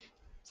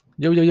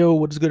Yo,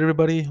 what is good,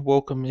 everybody?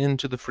 Welcome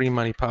into the Free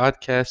Money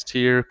Podcast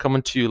here,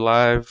 coming to you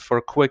live for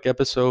a quick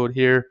episode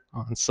here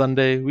on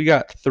Sunday. We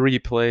got 3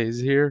 plays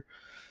here,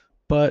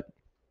 but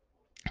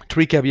to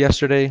recap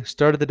yesterday,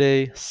 started the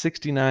day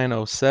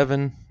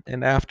 69.07,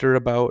 and after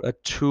about a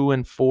 2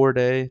 and 4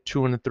 day,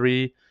 2 and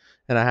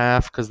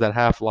 3.5, because that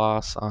half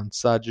loss on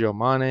Sadio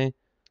Mane,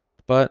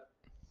 but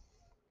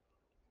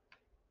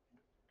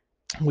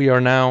we are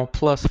now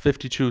plus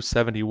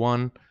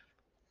 52.71,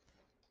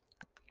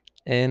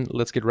 and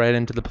let's get right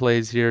into the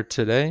plays here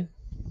today.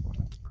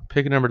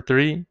 Pick number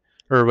 3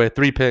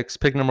 picks.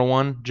 Pick number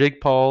 1, Jake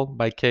Paul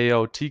by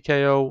KO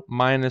TKO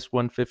minus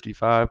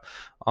 155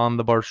 on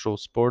the Barstool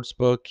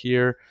Sportsbook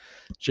here.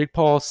 Jake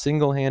Paul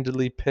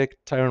single-handedly picked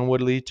Tyron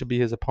Woodley to be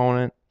his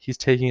opponent. He's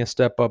taking a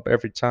step up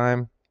every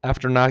time.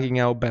 After knocking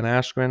out Ben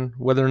Askren,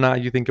 whether or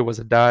not you think it was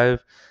a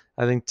dive,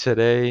 I think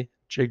today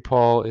Jake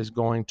Paul is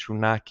going to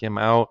knock him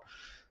out.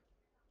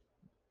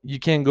 You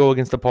can't go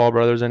against the Paul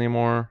brothers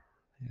anymore.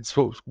 It's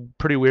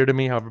pretty weird to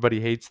me how everybody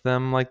hates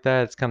them like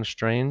that. It's kind of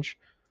strange.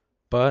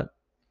 But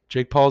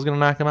Jake Paul's going to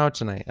knock him out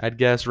tonight. I'd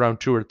guess round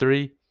 2 or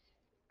 3.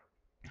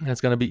 That's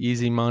going to be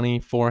easy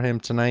money for him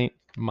tonight,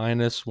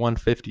 minus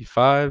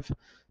 155.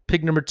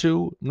 Pick number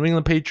 2, New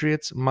England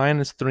Patriots,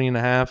 minus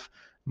 3.5,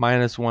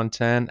 minus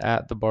 110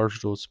 at the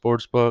Barstool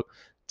Sportsbook,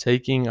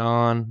 taking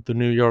on the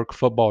New York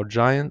Football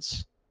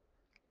Giants.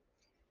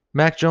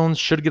 Mac Jones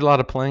should get a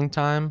lot of playing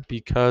time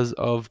because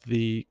of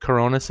the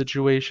corona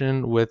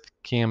situation with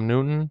Cam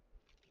Newton.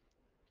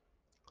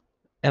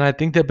 And I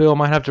think that Bill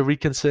might have to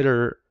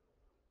reconsider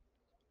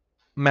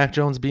Mac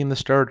Jones being the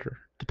starter.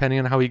 Depending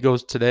on how he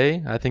goes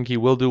today, I think he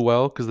will do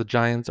well because the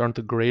Giants aren't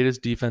the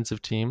greatest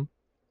defensive team.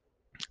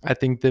 I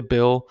think that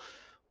Bill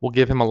will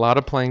give him a lot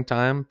of playing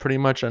time, pretty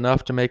much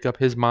enough to make up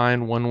his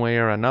mind one way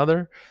or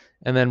another.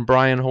 And then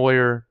Brian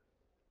Hoyer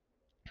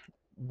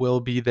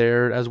will be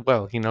there as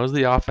well. He knows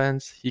the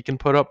offense. He can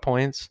put up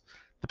points.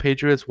 The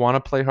Patriots want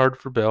to play hard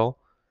for Bill.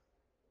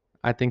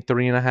 I think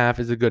 3.5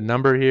 is a good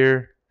number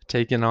here,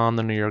 taking on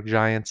the New York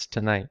Giants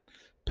tonight.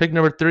 Pick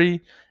number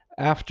 3,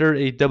 after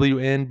a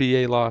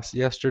WNBA loss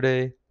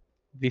yesterday,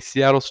 the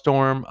Seattle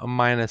Storm a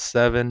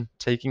 -7,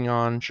 taking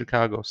on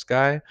Chicago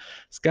Sky.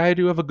 Sky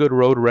do have a good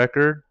road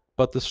record,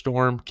 but the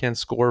Storm can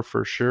score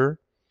for sure.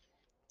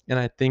 And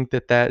I think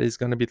that is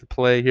going to be the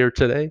play here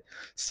today.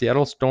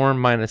 Seattle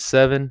Storm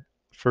 -7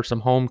 for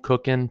some home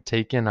cooking,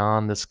 taking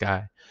on the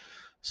Sky.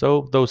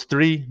 So those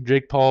 3,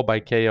 Jake Paul by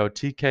KO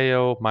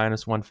TKO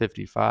minus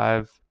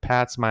 155,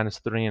 Pats minus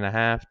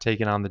 3.5,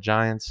 taking on the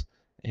Giants,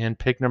 and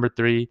pick number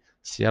 3,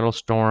 Seattle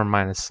Storm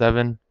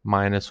 -7,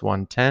 minus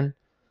 110.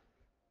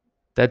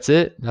 That's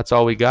it. That's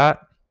all we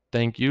got.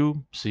 Thank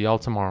you. See y'all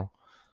tomorrow.